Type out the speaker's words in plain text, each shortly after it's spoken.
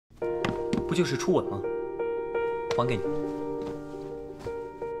不就是初吻吗？还给你。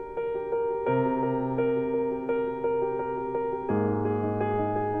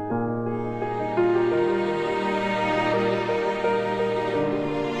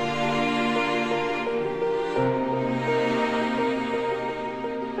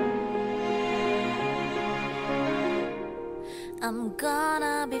 I'm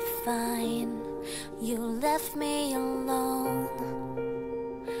gonna be fine. You left me alone.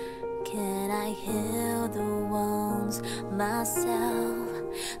 Can I heal the wounds myself?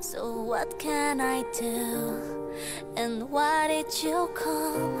 So what can I do? And why did you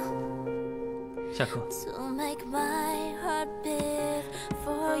come? 下课。 To make my heart beat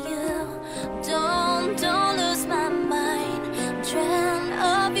for you. Don't lose my mind. Dream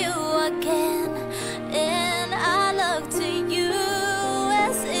of you again. And I look to you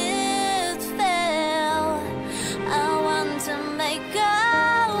as it fell. I want to make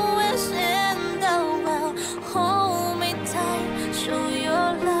a wish in the world. Hold me tight, show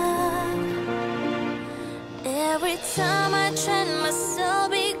your love. Every time I train myself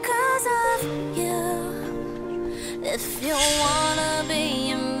because of you. If you wanna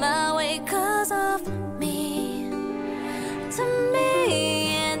be in my way 'cause of me. To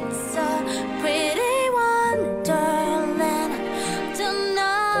me it's a pretty wonderland. Do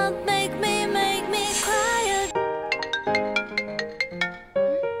not make me cry again.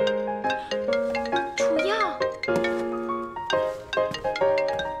 楚耀，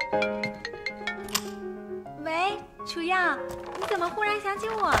喂，楚耀，你怎么忽然想起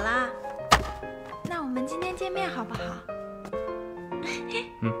我了？那我们今天见面好不好？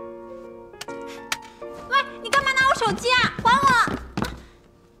嗯。喂，你干嘛拿我手机啊？还我！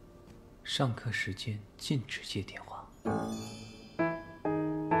上课时间禁止接电话。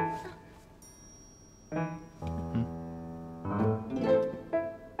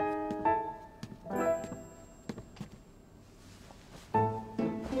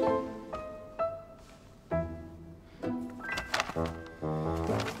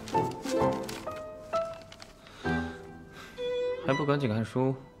还不赶紧看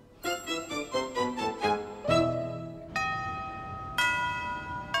书？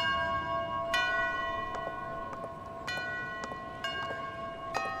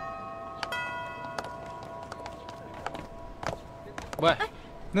喂，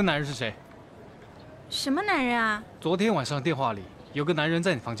那男人是谁？什么男人啊？昨天晚上电话里有个男人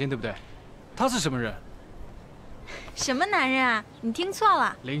在你房间，对不对？他是什么人？什么男人啊？你听错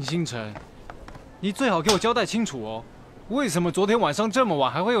了。林星辰，你最好给我交代清楚哦。为什么昨天晚上这么晚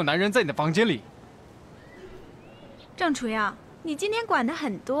还会有男人在你的房间里？郑楚耀，你今天管的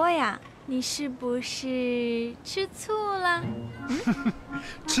很多呀，你是不是吃醋了？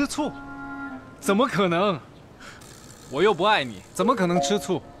吃醋？怎么可能？我又不爱你，怎么可能吃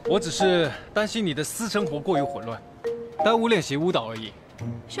醋？我只是担心你的私生活过于混乱，耽误练习舞蹈而已。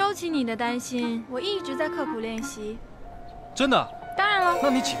收起你的担心，我一直在刻苦练习。真的？当然了。那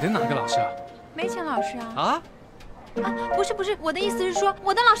你请的哪个老师啊？没请老师啊。啊？不是，我的意思是说，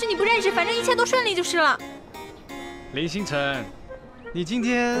我的老师你不认识，反正一切都顺利就是了。林星辰，你今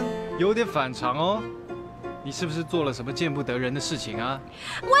天有点反常哦，你是不是做了什么见不得人的事情啊？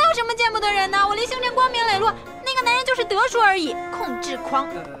我有什么见不得人的？我林星辰光明磊落，那个男人就是德叔而已，控制狂。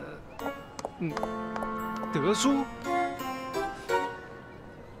德叔？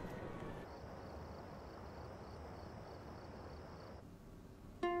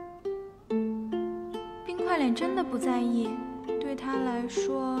冰块脸真的不在意，对他来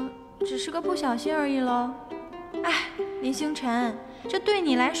说只是个不小心而已喽。哎，林星辰，这对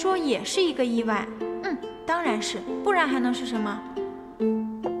你来说也是一个意外。当然是，不然还能是什么？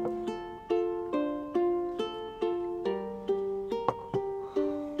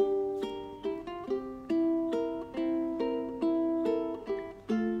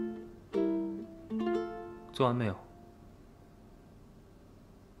做完没有？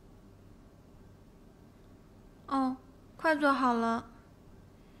哦，快做好了。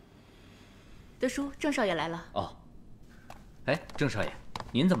德叔，郑少爷来了。哦，哎，郑少爷，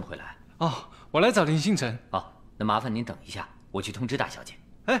您怎么会来？哦，我来找林星辰。哦，那麻烦您等一下，我去通知大小姐。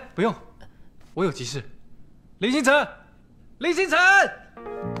哎，不用，我有急事。林星辰，林星辰！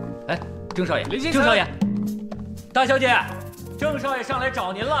哎，郑少爷，林星辰，郑少爷，大小姐，郑少爷上来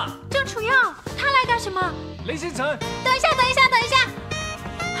找您了。郑楚耀，他来干什么？林星辰，等一下，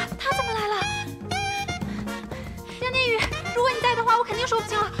他怎么来了？杨念宇，如果你在的话，我肯定说不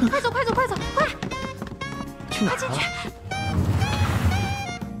清了。快走，快！去哪儿快进去！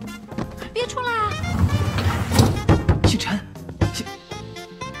别出来啊！星辰，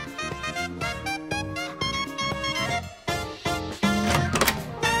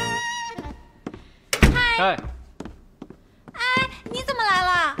开。哎，你怎么来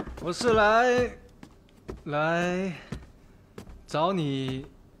了？我是来找你，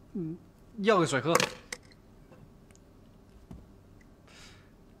要个水喝。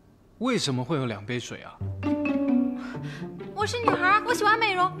为什么会有2杯水啊？我是女孩，我喜欢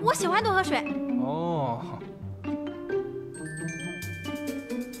美容，我喜欢多喝水。哦。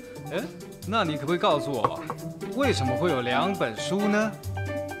哎，那你可不可以告诉我，为什么会有2本书呢？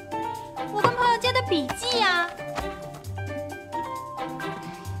我跟朋友借的笔记呀。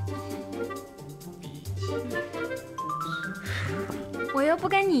我又不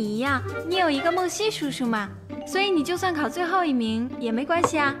跟你一样，你有一个梦溪叔叔嘛，所以你就算考最后1名也没关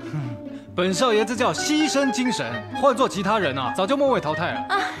系啊。本少爷这叫牺牲精神，换做其他人啊，早就末位淘汰了。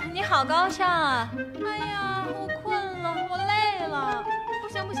啊，你好高尚啊！哎呀，我困了，我累了，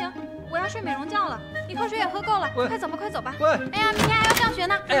不行，我要睡美容觉了。你口水也喝够了，快走吧。喂，哎呀，明天还要上学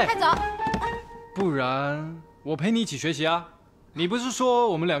呢，快走。不然我陪你一起学习啊。你不是说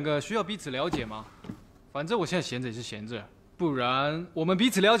我们2个需要彼此了解吗？反正我现在闲着也是闲着，不然我们彼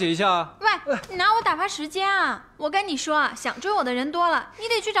此了解一下。喂，你拿我打发时间啊！我跟你说，想追我的人多了，你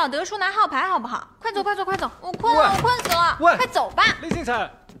得去找德叔拿号牌，好不好？快走！我困了，我困死了！喂，快走吧！李星辰，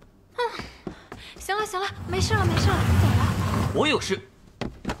行了，没事了，走了。我有事。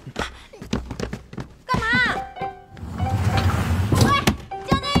干嘛？喂，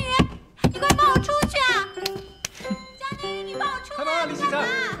江南雨，你快放我出去啊！江南雨，你放我出去！开门，李星辰。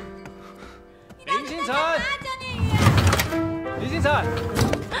林星辰，江南雨，李星辰。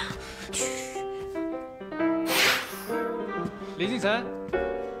林星辰，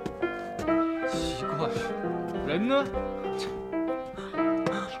奇怪，人呢？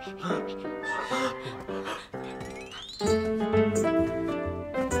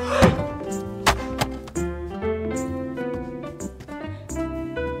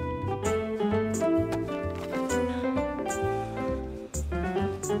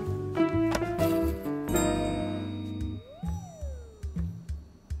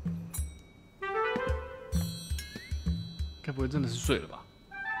该不会真的是睡了吧？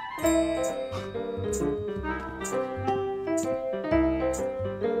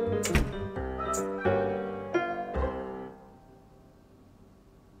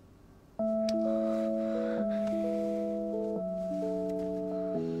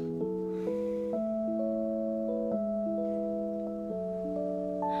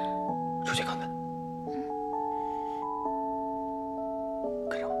出去看看。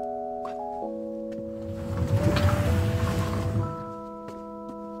跟着我，快！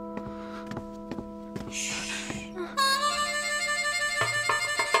嘘。